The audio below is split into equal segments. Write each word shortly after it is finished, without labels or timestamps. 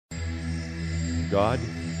God,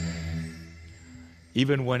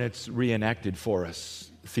 even when it's reenacted for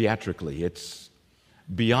us theatrically, it's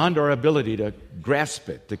beyond our ability to grasp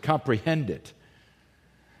it, to comprehend it,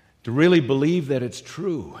 to really believe that it's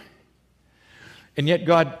true. And yet,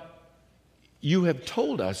 God, you have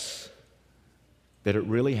told us that it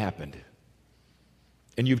really happened.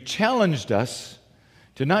 And you've challenged us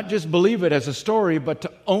to not just believe it as a story, but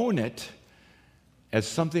to own it as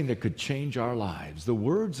something that could change our lives. The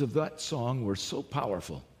words of that song were so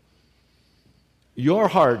powerful. Your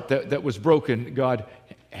heart that was broken, God,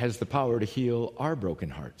 has the power to heal our broken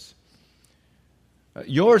hearts.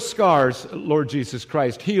 Your scars, Lord Jesus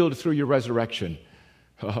Christ, healed through your resurrection.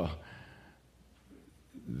 Oh,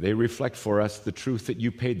 they reflect for us the truth that you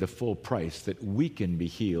paid the full price, that we can be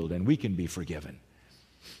healed and we can be forgiven.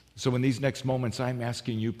 So in these next moments, I'm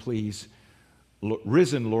asking you, please,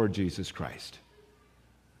 risen Lord Jesus Christ,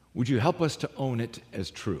 would you help us to own it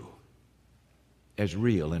as true, as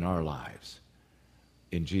real in our lives?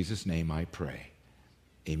 In Jesus' name I pray.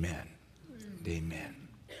 Amen. Amen.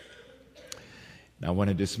 Now I want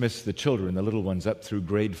to dismiss the children, the little ones up through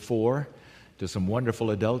grade 4, to some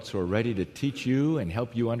wonderful adults who are ready to teach you and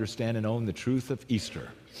help you understand and own the truth of Easter.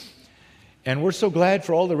 And we're so glad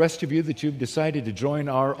for all the rest of you that you've decided to join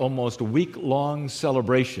our almost week-long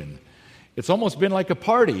celebration. It's almost been like a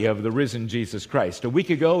party of the risen Jesus Christ. A week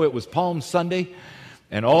ago it was Palm Sunday,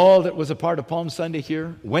 and all that was a part of Palm Sunday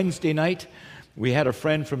here. Wednesday night we had a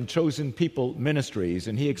friend from Chosen People Ministries,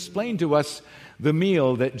 and he explained to us the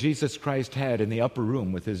meal that Jesus Christ had in the upper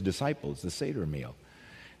room with his disciples, the Seder meal.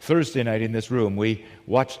 Thursday night in this room, we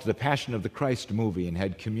watched the Passion of the Christ movie and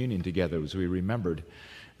had communion together as we remembered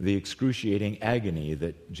the excruciating agony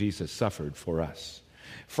that Jesus suffered for us.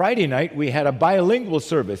 Friday night, we had a bilingual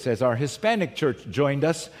service as our Hispanic church joined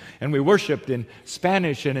us, and we worshiped in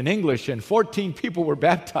Spanish and in English, and 14 people were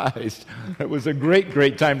baptized. It was a great,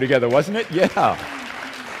 great time together, wasn't it? Yeah.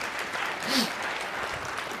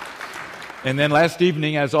 And then last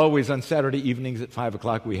evening, as always on Saturday evenings at 5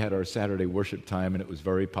 o'clock, we had our Saturday worship time, and it was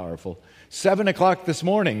very powerful. 7 o'clock this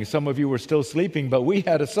morning, some of you were still sleeping, but we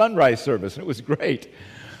had a sunrise service, and it was great.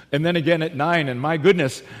 And then again at 9, and my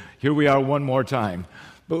goodness, here we are one more time.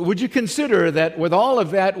 But would you consider that with all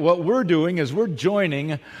of that, what we're doing is we're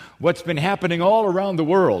joining what's been happening all around the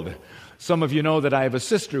world. Some of you know that I have a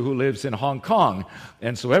sister who lives in Hong Kong,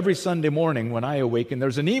 and so every Sunday morning when I awaken,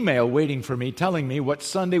 there's an email waiting for me telling me what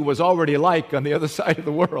Sunday was already like on the other side of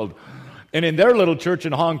the world. And in their little church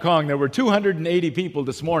in Hong Kong, there were 280 people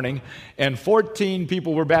this morning, and 14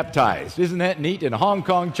 people were baptized. Isn't that neat? In Hong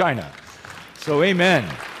Kong, China. So amen.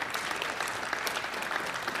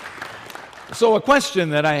 So a question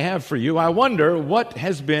that I have for you, I wonder what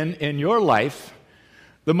has been in your life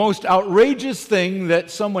the most outrageous thing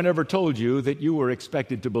that someone ever told you that you were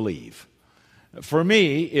expected to believe? For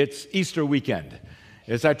me, it's Easter weekend.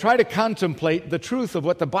 As I try to contemplate the truth of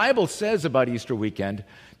what the Bible says about Easter weekend,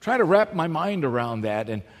 try to wrap my mind around that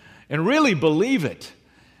and really believe it.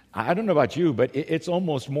 I don't know about you, but it's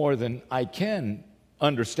almost more than I can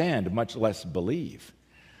understand, much less believe.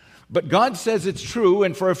 But God says it's true,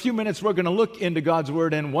 and for a few minutes we're going to look into God's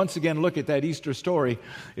Word and once again look at that Easter story.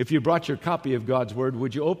 If you brought your copy of God's Word,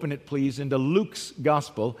 would you open it, please, into Luke's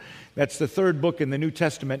Gospel. That's the third book in the New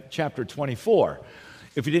Testament, chapter 24.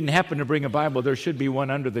 If you didn't happen to bring a Bible, there should be one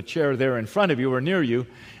under the chair there in front of you or near you.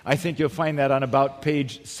 I think you'll find that on about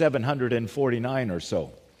page 749 or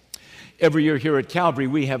so. Every year here at Calvary,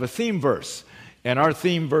 we have a theme verse. And our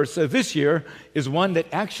theme verse this year is one that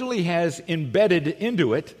actually has embedded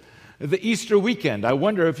into it the Easter weekend. I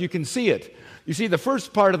wonder if you can see it. You see, the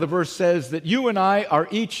first part of the verse says that you and I are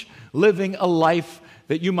each living a life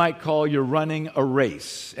that you might call you're running a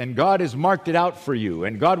race. And God has marked it out for you.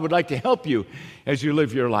 And God would like to help you as you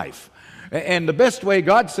live your life. And the best way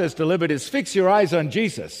God says to live it is fix your eyes on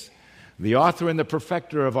Jesus, the author and the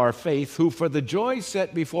perfecter of our faith, who for the joy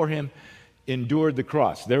set before him endured the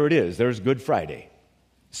cross. There it is. There's Good Friday.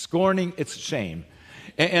 Scorning its shame.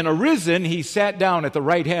 And arisen, he sat down at the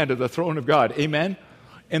right hand of the throne of God. Amen?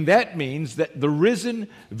 And that means that the risen,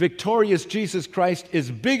 victorious Jesus Christ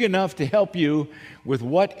is big enough to help you with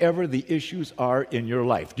whatever the issues are in your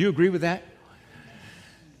life. Do you agree with that?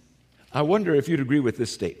 I wonder if you'd agree with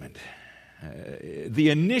this statement. The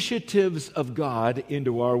initiatives of God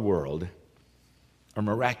into our world are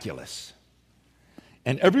miraculous.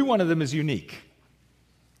 And every one of them is unique.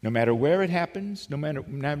 No matter where it happens, no matter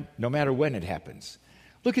when it happens.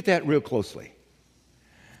 Look at that real closely.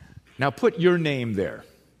 Now put your name there.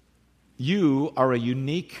 You are a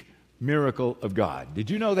unique miracle of God.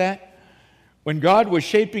 Did you know that? When God was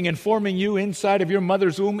shaping and forming you inside of your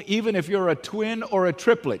mother's womb, even if you're a twin or a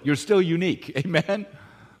triplet, you're still unique. Amen?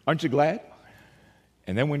 Aren't you glad?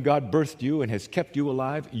 And then when God birthed you and has kept you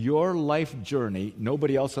alive, your life journey,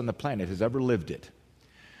 nobody else on the planet has ever lived it.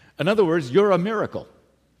 In other words, you're a miracle.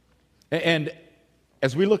 And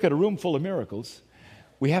as we look at a room full of miracles,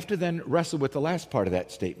 we have to then wrestle with the last part of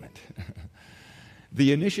that statement.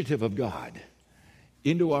 The initiative of God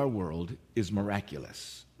into our world is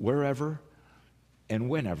miraculous, wherever and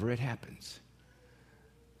whenever it happens.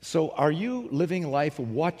 So are you living life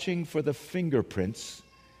watching for the fingerprints,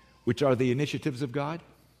 which are the initiatives of God?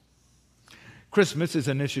 Christmas is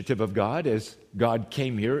an initiative of God as God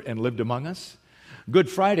came here and lived among us. Good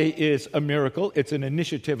Friday is a miracle. It's an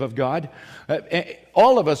initiative of God.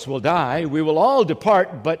 All of us will die. We will all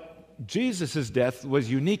depart, but Jesus' death was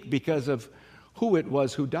unique because of who it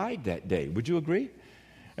was who died that day. Would you agree?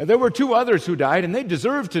 There were two others who died, and they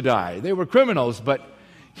deserved to die. They were criminals, but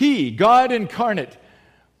He, God incarnate,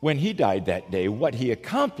 when He died that day, what He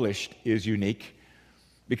accomplished is unique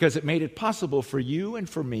because it made it possible for you and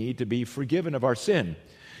for me to be forgiven of our sin,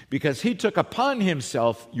 because He took upon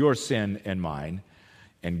Himself your sin and mine,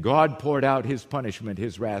 and God poured out His punishment,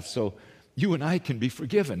 His wrath, so you and I can be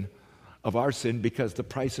forgiven of our sin because the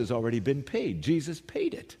price has already been paid. Jesus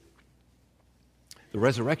paid it. The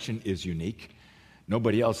resurrection is unique.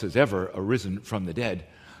 Nobody else has ever arisen from the dead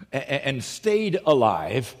and stayed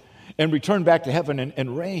alive and returned back to heaven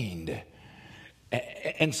and reigned.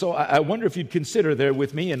 And so I wonder if you'd consider there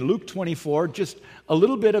with me in Luke 24 just a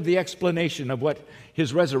little bit of the explanation of what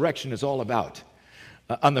His resurrection is all about.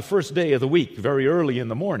 On the first day of the week, very early in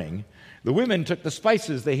the morning, the women took the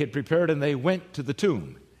spices they had prepared and they went to the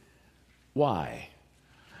tomb. Why?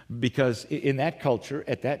 Because in that culture,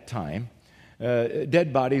 at that time,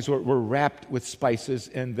 dead bodies were wrapped with spices,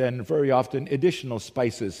 and then very often additional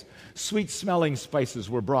spices, sweet-smelling spices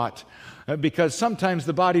were brought, because sometimes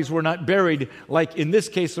the bodies were not buried, like in this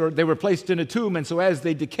case, or they were placed in a tomb, and so as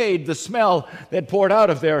they decayed, the smell that poured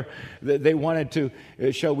out of there, they wanted to,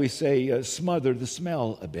 shall we say, smother the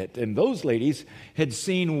smell a bit. And those ladies had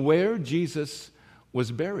seen where Jesus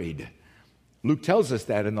was buried. Luke tells us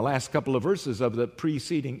that in the last couple of verses of the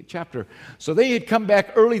preceding chapter. So they had come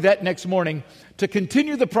back early that next morning to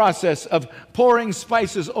continue the process of pouring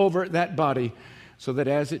spices over that body so that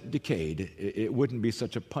as it decayed, it wouldn't be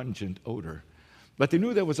such a pungent odor. But they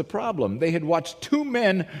knew there was a problem. They had watched two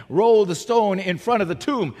men roll the stone in front of the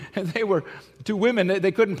tomb, and they were two women.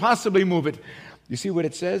 They couldn't possibly move it. You see what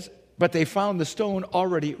it says? But they found the stone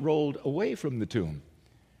already rolled away from the tomb.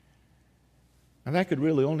 And that could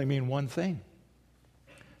really only mean one thing.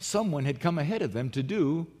 Someone had come ahead of them to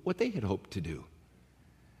do what they had hoped to do.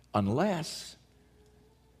 Unless,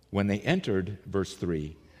 when they entered, verse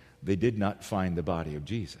 3, they did not find the body of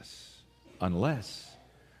Jesus. Unless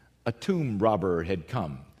a tomb robber had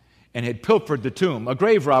come and had pilfered the tomb, a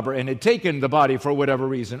grave robber, and had taken the body for whatever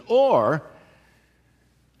reason. Or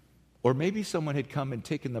maybe someone had come and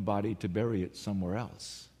taken the body to bury it somewhere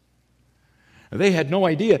else. They had no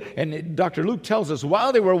idea, and Dr. Luke tells us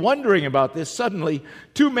while they were wondering about this, suddenly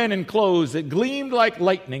two men in clothes that gleamed like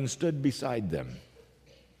lightning stood beside them.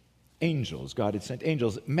 Angels. God had sent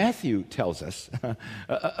angels. Matthew tells us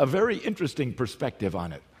a very interesting perspective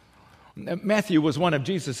on it. Matthew was one of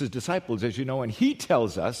Jesus' disciples, as you know, and he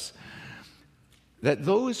tells us that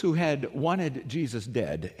those who had wanted Jesus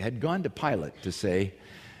dead had gone to Pilate to say,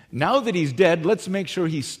 now that he's dead, let's make sure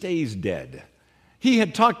he stays dead. He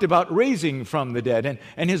had talked about raising from the dead,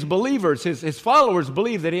 and his believers, his followers,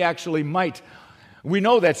 believe that he actually might. We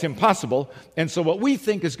know that's impossible, and so what we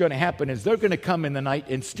think is going to happen is they're going to come in the night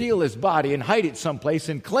and steal his body and hide it someplace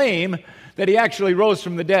and claim that he actually rose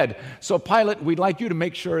from the dead. So Pilate, we'd like you to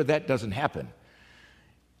make sure that doesn't happen.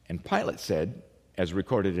 And Pilate said, as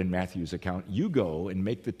recorded in Matthew's account, you go and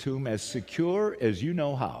make the tomb as secure as you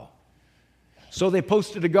know how. So they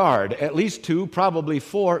posted a guard, at least two, probably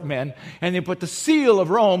four men, and they put the seal of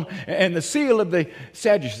Rome and the seal of the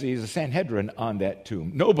Sadducees, the Sanhedrin, on that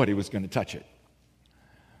tomb. Nobody was going to touch it.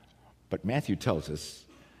 But Matthew tells us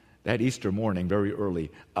that Easter morning, very early,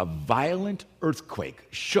 a violent earthquake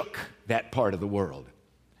shook that part of the world.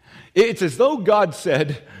 It's as though God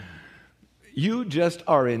said, you just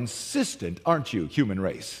are insistent, aren't you, human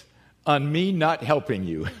race, on me not helping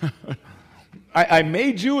you. I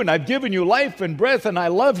made you, and I've given you life and breath, and I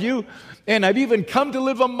love you, and I've even come to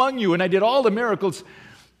live among you, and I did all the miracles,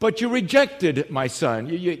 but you rejected my son.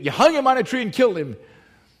 You hung him on a tree and killed him.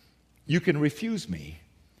 You can refuse me,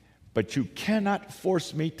 but you cannot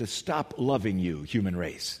force me to stop loving you, human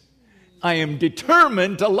race. I am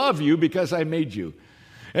determined to love you because I made you.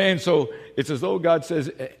 And so it's as though God says,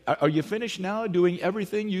 are you finished now doing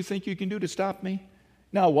everything you think you can do to stop me?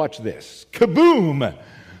 Now watch this. Kaboom!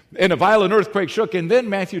 And a violent earthquake shook, and then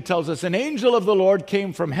Matthew tells us an angel of the Lord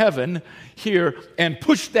came from heaven here and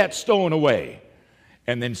pushed that stone away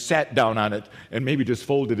and then sat down on it and maybe just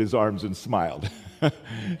folded his arms and smiled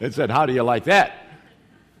and said, how do you like that?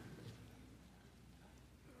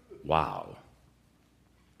 Wow.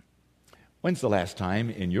 When's the last time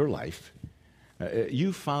in your life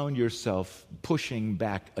you found yourself pushing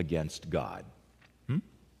back against God?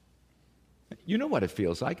 You know what it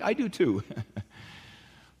feels like. I do too.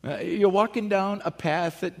 You're walking down a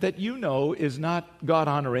path that you know is not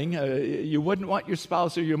God-honoring. You wouldn't want your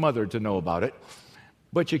spouse or your mother to know about it,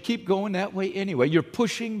 but you keep going that way anyway. You're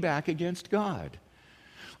pushing back against God.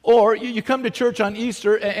 Or you come to church on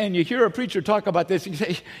Easter and you hear a preacher talk about this and you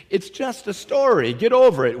say, it's just a story. Get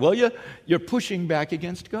over it, will you? You're pushing back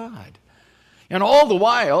against God. And all the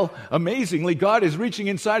while, amazingly, God is reaching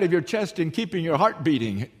inside of your chest and keeping your heart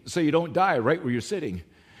beating so you don't die right where you're sitting,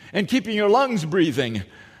 and keeping your lungs breathing.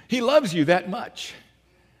 He loves you that much.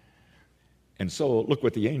 And so look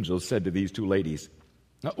what the angels said to these two ladies.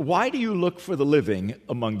 Why do you look for the living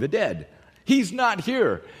among the dead? He's not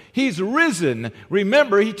here. He's risen.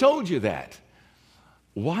 Remember, he told you that.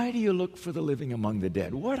 Why do you look for the living among the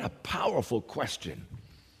dead? What a powerful question.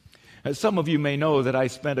 Some of you may know that I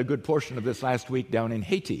spent a good portion of this last week down in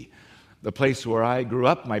Haiti, the place where I grew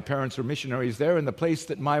up. My parents were missionaries there, and the place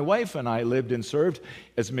that my wife and I lived and served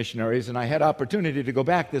as missionaries. And I had opportunity to go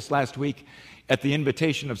back this last week at the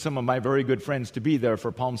invitation of some of my very good friends to be there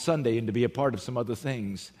for Palm Sunday and to be a part of some other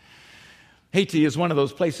things. Haiti is one of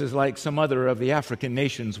those places like some other of the African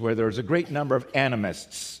nations where there's a great number of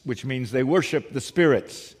animists, which means they worship the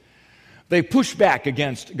spirits. They push back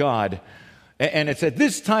against God. And it's at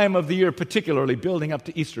this time of the year, particularly building up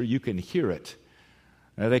to Easter, you can hear it.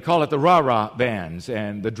 They call it the rah-rah bands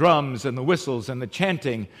and the drums and the whistles and the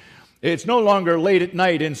chanting. It's no longer late at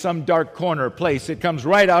night in some dark corner place. It comes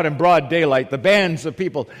right out in broad daylight, the bands of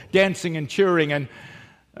people dancing and cheering, and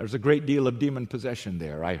there's a great deal of demon possession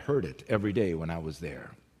there. I heard it every day when I was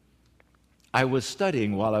there. I was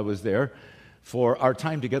studying while I was there for our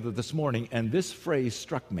time together this morning, and this phrase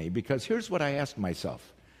struck me because here's what I asked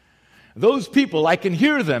myself. Those people, I can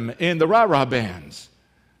hear them in the rah-rah bands.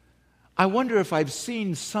 I wonder if I've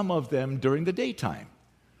seen some of them during the daytime,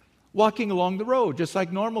 walking along the road just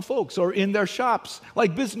like normal folks, or in their shops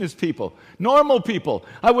like business people, normal people.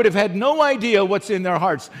 I would have had no idea what's in their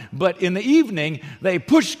hearts, but in the evening, they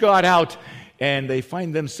push God out and they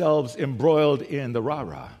find themselves embroiled in the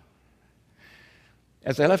rah-rah.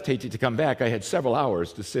 As I left Haiti to come back, I had several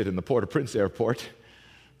hours to sit in the Port-au-Prince airport,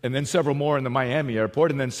 and then several more in the Miami airport,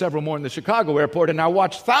 and then several more in the Chicago airport, and I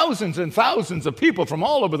watched thousands and thousands of people from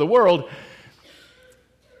all over the world,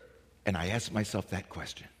 and I asked myself that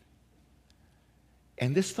question.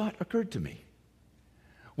 And this thought occurred to me.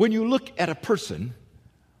 When you look at a person,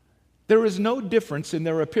 there is no difference in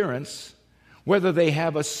their appearance, whether they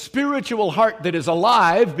have a spiritual heart that is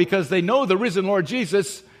alive because they know the risen Lord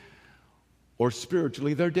Jesus, or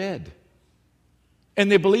spiritually they're dead. And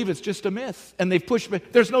they believe it's just a myth, and they've pushed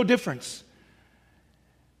back. There's no difference.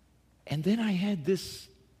 And then I had this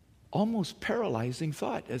almost paralyzing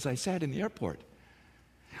thought as I sat in the airport.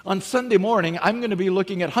 On Sunday morning, I'm going to be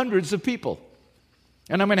looking at hundreds of people,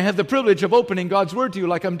 and I'm going to have the privilege of opening God's Word to you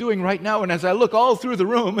like I'm doing right now, and as I look all through the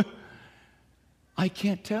room, I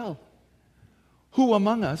can't tell who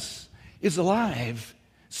among us is alive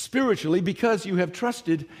spiritually because you have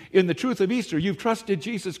trusted in the truth of Easter. You've trusted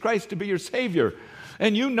Jesus Christ to be your Savior.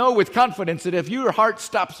 And you know with confidence that if your heart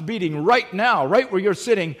stops beating right now, right where you're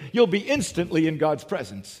sitting, you'll be instantly in God's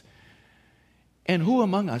presence. And who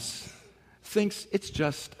among us thinks it's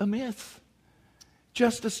just a myth,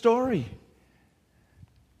 just a story?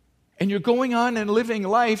 And you're going on and living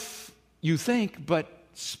life, you think, but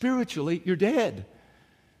spiritually you're dead.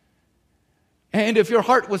 And if your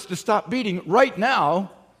heart was to stop beating right now,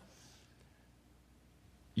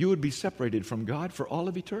 you would be separated from God for all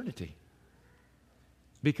of eternity.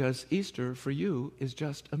 Because Easter for you is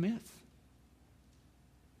just a myth.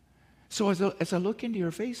 So as I look into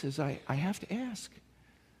your faces, I have to ask,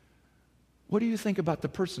 what do you think about the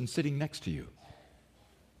person sitting next to you?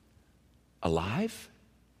 Alive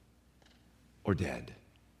or dead?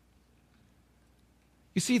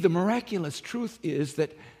 You see, the miraculous truth is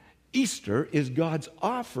that Easter is God's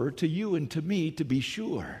offer to you and to me to be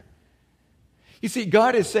sure. You see,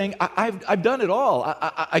 God is saying, I've done it all.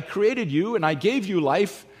 I created you and I gave you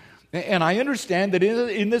life. And I understand that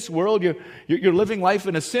in this world, you're living life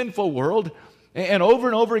in a sinful world. And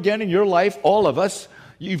over again in your life, all of us,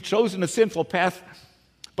 you've chosen a sinful path.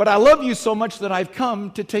 But I love you so much that I've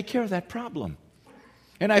come to take care of that problem.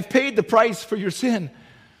 And I've paid the price for your sin.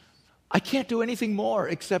 I can't do anything more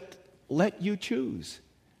except let you choose.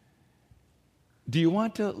 Do you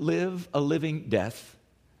want to live a living death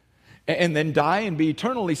and then die and be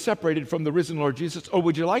eternally separated from the risen Lord Jesus? Or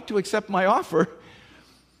would you like to accept my offer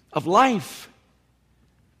of life?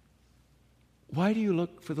 Why do you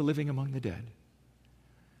look for the living among the dead?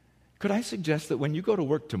 Could I suggest that when you go to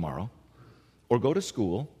work tomorrow, or go to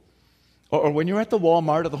school, or when you're at the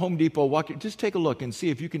Walmart or the Home Depot, just take a look and see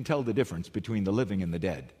if you can tell the difference between the living and the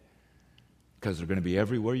dead. Because they're going to be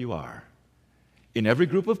everywhere you are. In every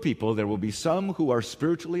group of people, there will be some who are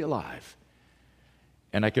spiritually alive.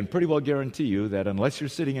 And I can pretty well guarantee you that unless you're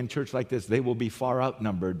sitting in church like this, they will be far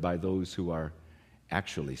outnumbered by those who are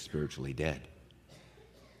actually spiritually dead.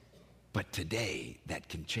 But today, that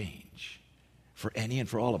can change for any and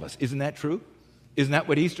for all of us. Isn't that true? Isn't that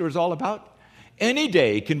what Easter is all about? Any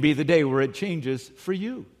day can be the day where it changes for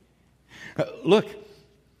you. Look,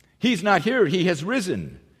 he's not here. He has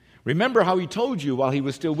risen. Remember how he told you while he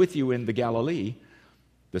was still with you in the Galilee,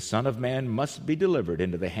 the Son of Man must be delivered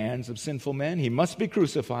into the hands of sinful men. He must be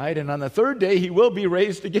crucified, and on the third day he will be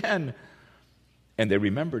raised again. And they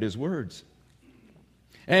remembered his words.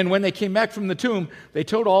 And when they came back from the tomb, they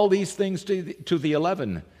told all these things to the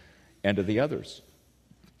 11 and to the others.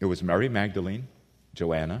 It was Mary Magdalene,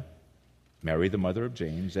 Joanna, Mary the mother of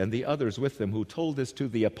James, and the others with them who told this to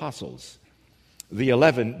the apostles. The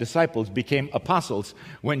 11 disciples became apostles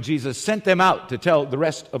when Jesus sent them out to tell the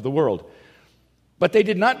rest of the world. But they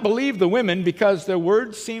did not believe the women because their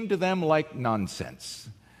words seemed to them like nonsense.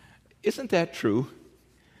 Isn't that true?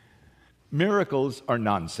 Miracles are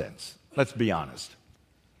nonsense. Let's be honest.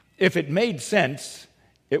 If it made sense,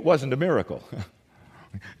 it wasn't a miracle.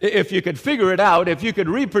 If you could figure it out, if you could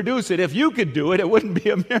reproduce it, if you could do it, it wouldn't be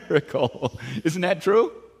a miracle. Isn't that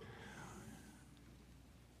true?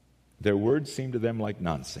 Their words seemed to them like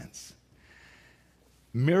nonsense.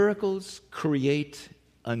 Miracles create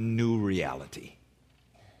a new reality,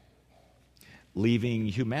 leaving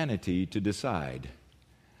humanity to decide,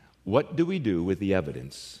 what do we do with the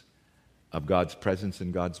evidence of God's presence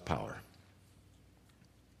and God's power?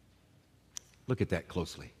 Look at that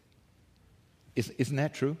closely. Isn't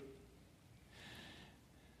that true?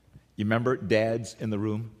 You remember, dads in the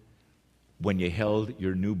room, when you held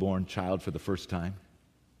your newborn child for the first time?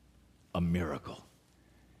 A miracle.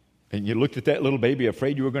 And you looked at that little baby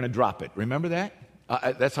afraid you were going to drop it. Remember that?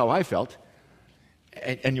 That's how I felt.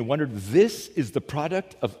 And you wondered, this is the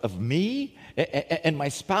product of me and my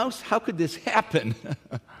spouse? How could this happen?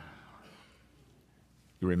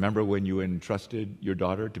 You remember when you entrusted your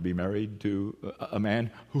daughter to be married to a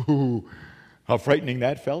man? How frightening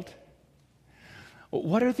that felt?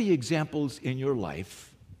 What are the examples in your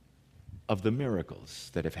life of the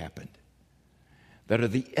miracles that have happened, that are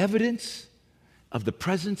the evidence of the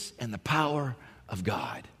presence and the power of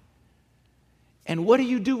God? And what do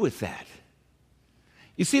you do with that?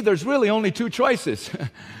 You see, there's really only two choices.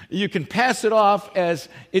 You can pass it off as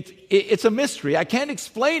it's a mystery. I can't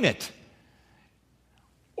explain it.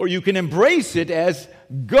 Or you can embrace it as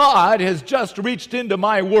God has just reached into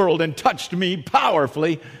my world and touched me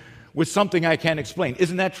powerfully with something I can't explain.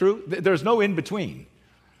 Isn't that true? There's no in between.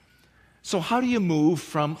 So how do you move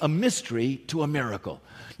from a mystery to a miracle?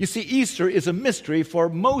 You see, Easter is a mystery for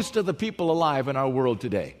most of the people alive in our world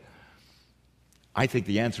today. I think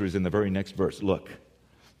the answer is in the very next verse. Look,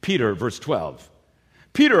 Peter, verse 12.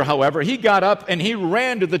 Peter, however, he got up and he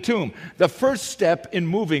ran to the tomb. The first step in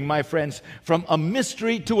moving, my friends, from a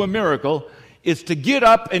mystery to a miracle is to get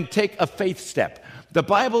up and take a faith step. The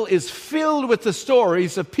Bible is filled with the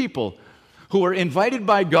stories of people who were invited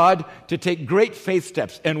by God to take great faith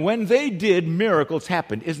steps. And when they did, miracles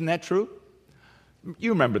happened. Isn't that true? You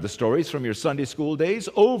remember the stories from your Sunday school days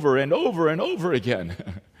over and over and over again.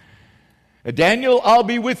 Daniel, I'll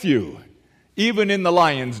be with you, even in the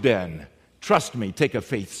lion's den. Trust me, take a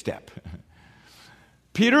faith step.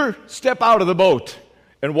 Peter, step out of the boat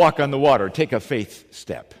and walk on the water. Take a faith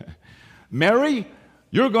step. Mary,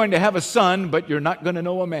 you're going to have a son, but you're not going to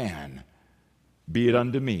know a man. Be it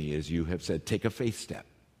unto me as you have said. Take a faith step.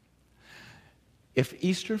 If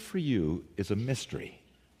Easter for you is a mystery,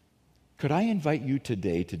 could I invite you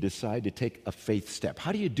today to decide to take a faith step?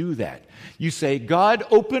 How do you do that? You say, God,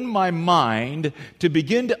 open my mind to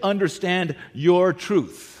begin to understand your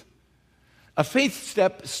truth. A faith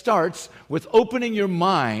step starts with opening your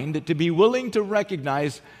mind to be willing to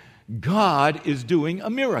recognize God is doing a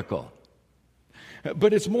miracle.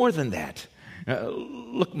 But it's more than that.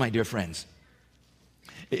 Look, my dear friends,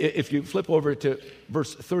 if you flip over to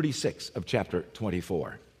verse 36 of chapter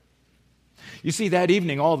 24, You see, that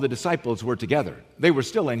evening all the disciples were together. They were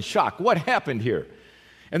still in shock. What happened here?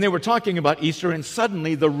 And they were talking about Easter, and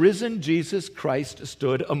suddenly the risen Jesus Christ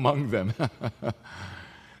stood among them.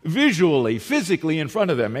 Visually, physically in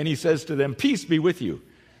front of them. And he says to them, "Peace be with you."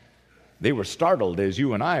 They were startled, as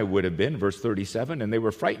you and I would have been, verse 37, and they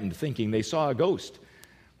were frightened, thinking they saw a ghost.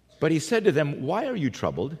 But he said to them, "Why are you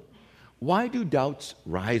troubled? Why do doubts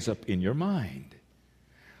rise up in your mind?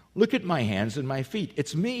 Look at my hands and my feet.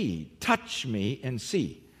 It's me. Touch me and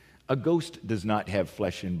see. A ghost does not have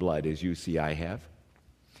flesh and blood, as you see I have."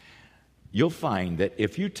 You'll find that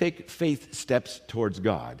if you take faith steps towards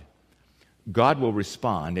God, God will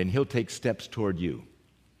respond and he'll take steps toward you.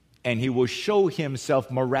 And he will show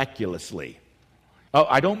himself miraculously. Oh,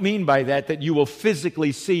 I don't mean by that you will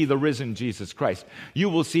physically see the risen Jesus Christ. You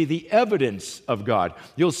will see the evidence of God.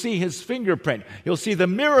 You'll see his fingerprint. You'll see the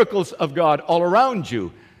miracles of God all around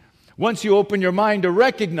you. Once you open your mind to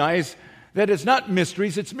recognize that it's not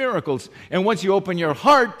mysteries, it's miracles. And once you open your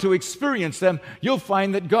heart to experience them, you'll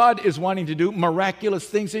find that God is wanting to do miraculous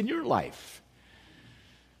things in your life.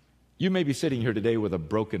 You may be sitting here today with a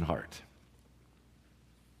broken heart.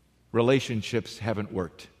 Relationships haven't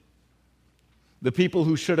worked. The people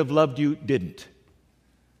who should have loved you didn't.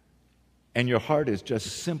 And your heart is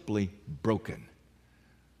just simply broken.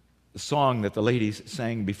 The song that the ladies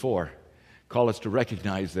sang before call us to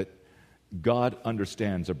recognize that God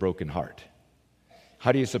understands a broken heart.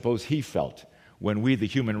 How do you suppose he felt when we, the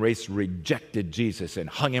human race, rejected Jesus and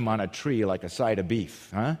hung him on a tree like a side of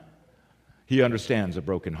beef? He understands a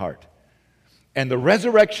broken heart. And the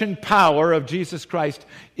resurrection power of Jesus Christ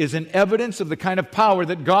is an evidence of the kind of power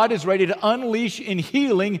that God is ready to unleash in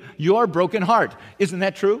healing your broken heart. Isn't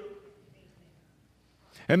that true?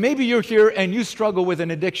 And maybe you're here and you struggle with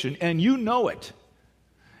an addiction and you know it.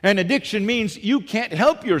 And addiction means you can't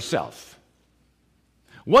help yourself.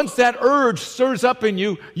 Once that urge stirs up in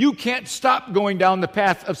you, you can't stop going down the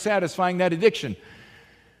path of satisfying that addiction.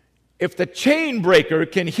 If the chain breaker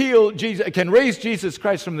can raise Jesus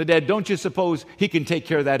Christ from the dead, don't you suppose he can take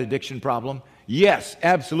care of that addiction problem? Yes,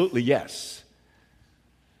 absolutely yes.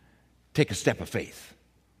 Take a step of faith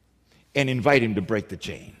and invite him to break the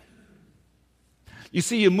chain. You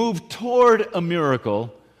see, you move toward a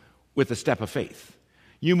miracle with a step of faith.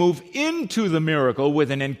 You move into the miracle with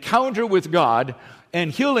an encounter with God,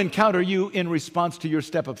 and he'll encounter you in response to your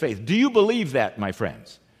step of faith. Do you believe that, my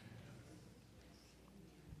friends?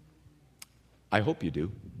 I hope you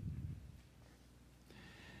do.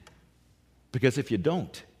 Because if you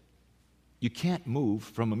don't, you can't move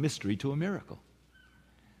from a mystery to a miracle.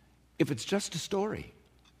 If it's just a story,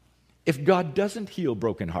 if God doesn't heal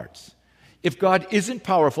broken hearts, if God isn't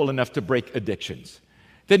powerful enough to break addictions,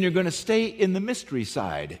 then you're going to stay in the mystery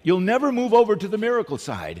side. You'll never move over to the miracle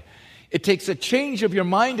side. It takes a change of your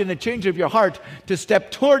mind and a change of your heart to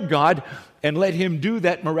step toward God and let him do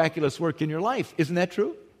that miraculous work in your life. Isn't that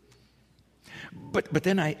true? But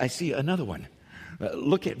then I see another one.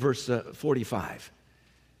 Look at verse 45.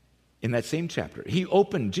 In that same chapter,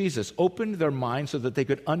 Jesus opened their minds so that they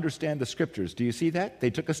could understand the Scriptures. Do you see that? They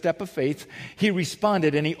took a step of faith. He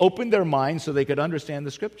responded and he opened their minds so they could understand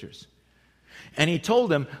the Scriptures. And he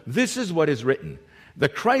told them, this is what is written. The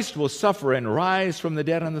Christ will suffer and rise from the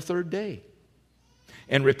dead on the third day.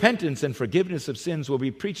 And repentance and forgiveness of sins will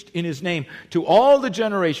be preached in his name to all the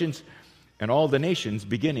generations and all the nations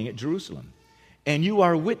beginning at Jerusalem. And you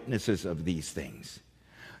are witnesses of these things.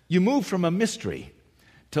 You move from a mystery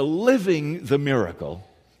to living the miracle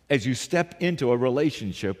as you step into a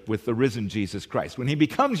relationship with the risen Jesus Christ. When he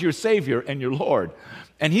becomes your Savior and your Lord,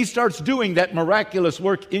 and he starts doing that miraculous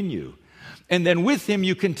work in you, and then with him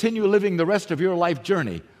you continue living the rest of your life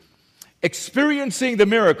journey, experiencing the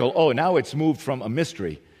miracle. Oh, now it's moved from a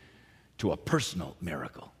mystery to a personal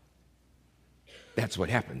miracle. That's what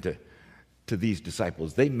happened to these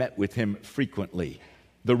disciples. They met with him frequently,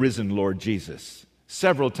 the risen Lord Jesus.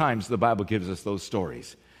 Several times the Bible gives us those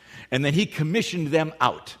stories. And then he commissioned them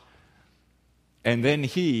out. And then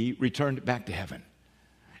he returned back to heaven.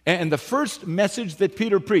 And the first message that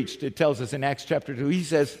Peter preached, it tells us in Acts chapter 2, he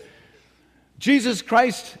says, Jesus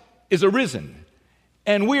Christ is arisen,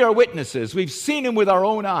 and we are witnesses. We've seen him with our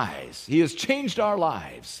own eyes. He has changed our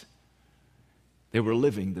lives. They were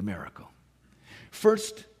living the miracle.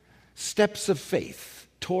 First, steps of faith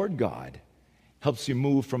toward God helps you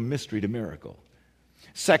move from mystery to miracle.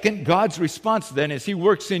 Second, God's response then as he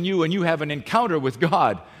works in you and you have an encounter with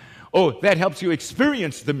God, that helps you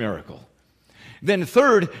experience the miracle. Then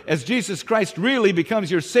third, as Jesus Christ really becomes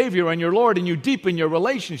your Savior and your Lord and you deepen your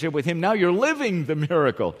relationship with him, now you're living the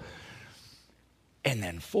miracle. And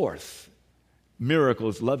then fourth,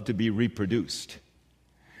 miracles love to be reproduced.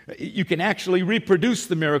 You can actually reproduce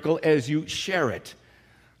the miracle as you share it.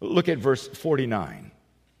 Look at verse 49.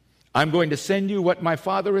 I'm going to send you what my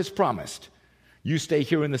Father has promised. You stay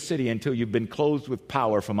here in the city until you've been clothed with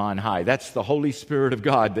power from on high. That's the Holy Spirit of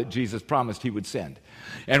God that Jesus promised he would send.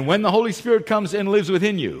 And when the Holy Spirit comes and lives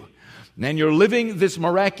within you, and you're living this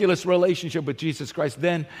miraculous relationship with Jesus Christ,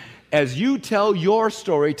 then as you tell your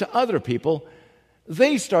story to other people,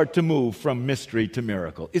 they start to move from mystery to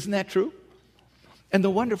miracle. Isn't that true? And the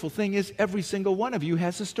wonderful thing is, every single one of you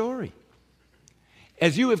has a story.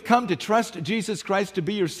 As you have come to trust Jesus Christ to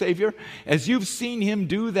be your Savior, as you've seen him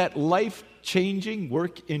do that life-changing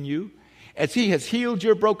work in you, as he has healed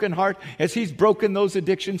your broken heart, as he's broken those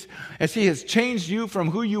addictions, as he has changed you from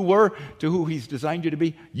who you were to who he's designed you to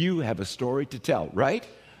be, you have a story to tell, right?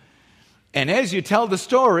 And as you tell the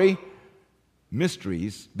story,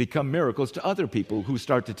 mysteries become miracles to other people who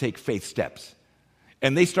start to take faith steps.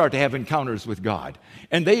 And they start to have encounters with God.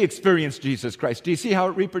 And they experience Jesus Christ. Do you see how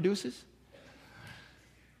it reproduces?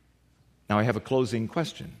 Now I have a closing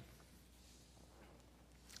question.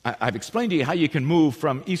 I've explained to you how you can move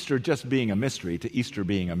from Easter just being a mystery to Easter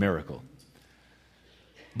being a miracle.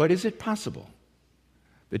 But is it possible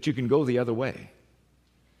that you can go the other way?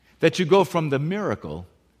 That you go from the miracle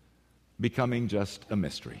becoming just a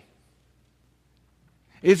mystery?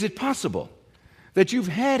 Is it possible that you've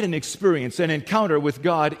had an experience, an encounter with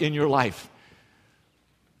God in your life,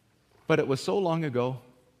 but it was so long ago,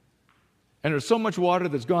 and there's so much water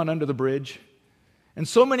that's gone under the bridge, and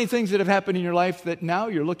so many things that have happened in your life that now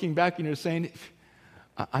you're looking back and you're saying,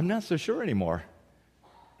 I'm not so sure anymore.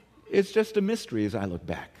 It's just a mystery as I look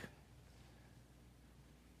back.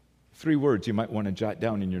 3 words you might want to jot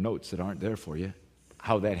down in your notes that aren't there for you.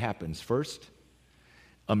 How that happens. First,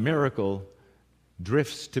 a miracle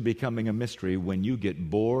drifts to becoming a mystery when you get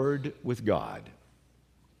bored with God.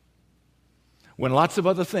 When lots of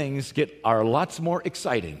other things are lots more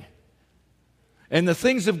exciting. And the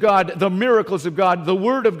things of God, the miracles of God, the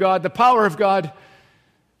Word of God, the power of God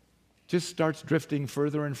just starts drifting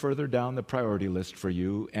further and further down the priority list for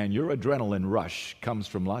you, and your adrenaline rush comes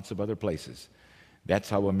from lots of other places. That's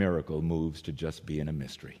how a miracle moves to just being a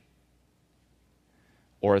mystery.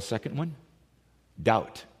 Or a second one,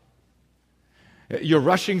 doubt. You're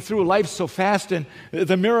rushing through life so fast, and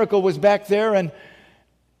the miracle was back there, and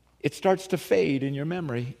it starts to fade in your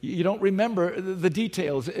memory. You don't remember the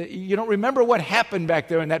details. You don't remember what happened back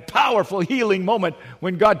there in that powerful healing moment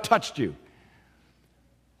when God touched you.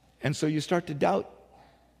 And so you start to doubt,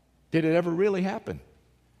 did it ever really happen?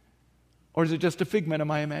 Or is it just a figment of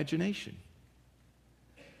my imagination?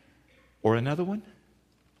 Or another one,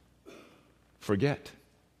 forget.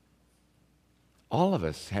 All of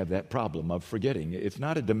us have that problem of forgetting. It's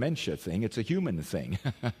not a dementia thing, it's a human thing,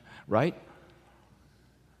 right?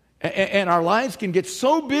 And our lives can get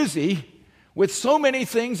so busy with so many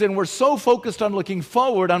things, and we're so focused on looking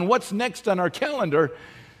forward on what's next on our calendar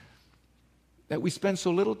that we spend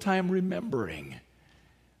so little time remembering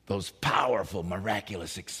those powerful,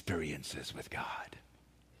 miraculous experiences with God.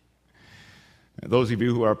 Those of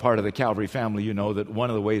you who are part of the Calvary family, you know that one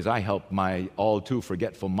of the ways I help my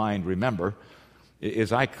all-too-forgetful mind remember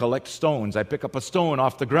is I collect stones. I pick up a stone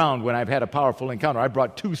off the ground when I've had a powerful encounter. I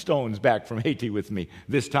brought 2 stones back from Haiti with me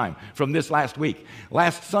this time, from this last week.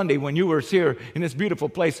 Last Sunday, when you were here in this beautiful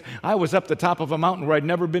place, I was up the top of a mountain where I'd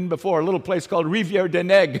never been before, a little place called Rivière des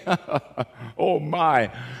Nègres. Oh,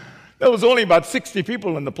 my. There was only about 60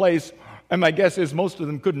 people in the place, and my guess is most of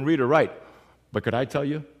them couldn't read or write. But could I tell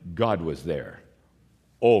you, God was there.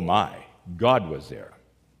 Oh, my. God was there.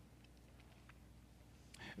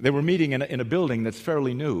 They were meeting in a building that's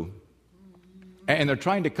fairly new, and they're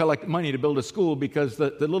trying to collect money to build a school because the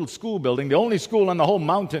little school building, the only school on the whole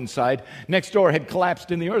mountainside next door, had collapsed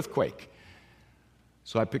in the earthquake.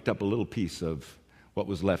 So I picked up a little piece of what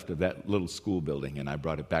was left of that little school building, and I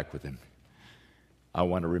brought it back with him. I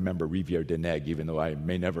want to remember Rivière des Nègres, even though I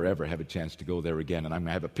may never, ever have a chance to go there again, and I'm going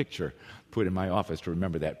to have a picture put in my office to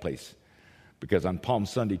remember that place, because on Palm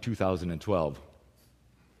Sunday 2012,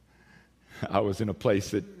 I was in a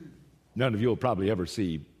place that none of you will probably ever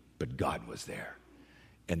see, but God was there.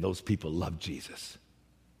 And those people loved Jesus.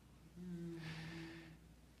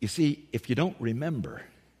 You see, if you don't remember,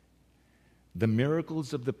 the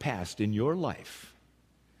miracles of the past in your life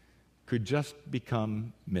could just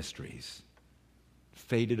become mysteries,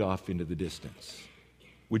 faded off into the distance.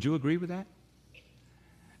 Would you agree with that?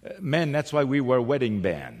 Men, that's why we wear wedding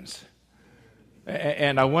bands.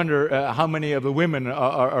 And I wonder how many of the women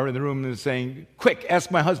are in the room and saying, quick, ask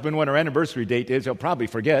my husband when our anniversary date is. He'll probably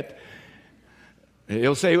forget.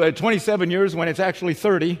 He'll say 27 years when it's actually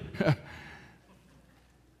 30.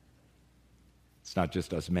 It's not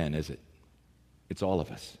just us men, is it? It's all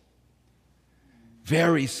of us.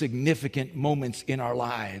 Very significant moments in our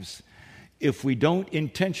lives, if we don't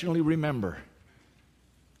intentionally remember,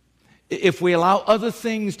 if we allow other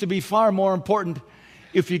things to be far more important,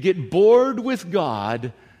 if you get bored with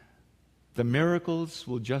God, the miracles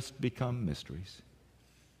will just become mysteries.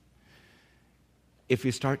 If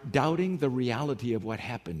you start doubting the reality of what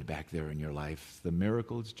happened back there in your life, the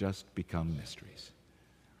miracles just become mysteries.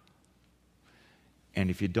 And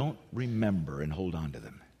if you don't remember and hold on to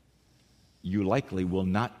them, you likely will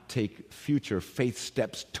not take future faith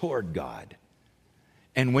steps toward God.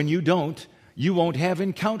 And when you don't, you won't have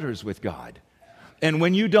encounters with God. And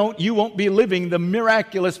when you don't, you won't be living the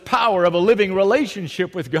miraculous power of a living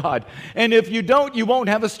relationship with God. And if you don't, you won't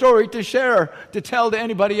have a story to share, to tell to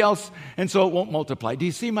anybody else, and so it won't multiply. Do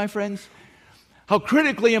you see, my friends, how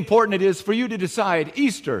critically important it is for you to decide,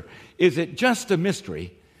 Easter, is it just a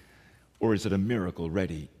mystery, or is it a miracle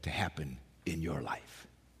ready to happen in your life?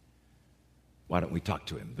 Why don't we talk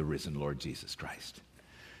to him, the risen Lord Jesus Christ?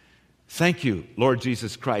 Thank you, Lord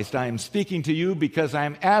Jesus Christ. I am speaking to you because I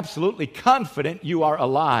am absolutely confident you are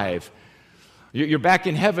alive. You're back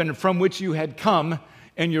in heaven from which you had come,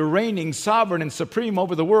 and you're reigning sovereign and supreme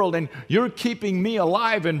over the world, and you're keeping me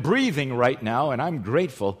alive and breathing right now, and I'm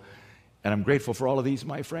grateful. And I'm grateful for all of these,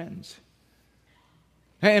 my friends.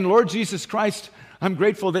 And Lord Jesus Christ, I'm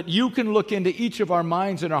grateful that you can look into each of our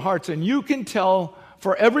minds and our hearts, and you can tell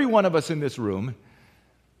for every one of us in this room,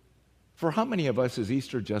 for how many of us is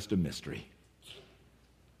Easter just a mystery?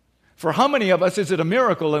 For how many of us is it a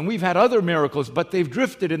miracle, and we've had other miracles, but they've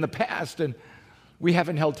drifted in the past, and we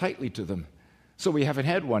haven't held tightly to them, so we haven't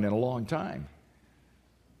had one in a long time.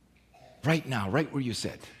 Right now, right where you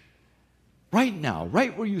sit, right now,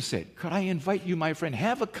 right where you sit, could I invite you, my friend,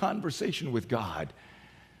 have a conversation with God.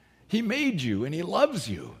 He made you, and he loves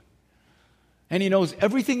you, and he knows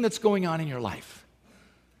everything that's going on in your life.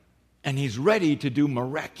 And he's ready to do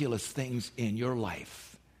miraculous things in your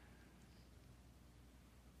life.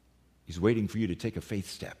 He's waiting for you to take a faith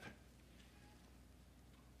step.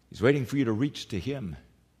 He's waiting for you to reach to him.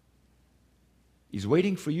 He's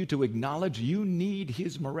waiting for you to acknowledge you need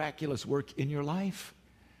his miraculous work in your life.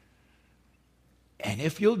 And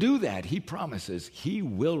if you'll do that, he promises he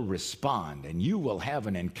will respond and you will have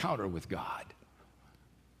an encounter with God.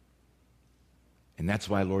 And that's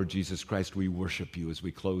why, Lord Jesus Christ, we worship you as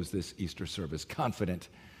we close this Easter service, confident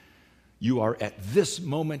you are at this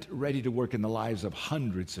moment ready to work in the lives of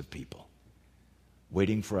hundreds of people,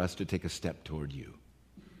 waiting for us to take a step toward you.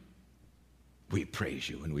 We praise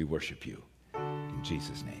you and we worship you. In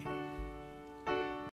Jesus' name.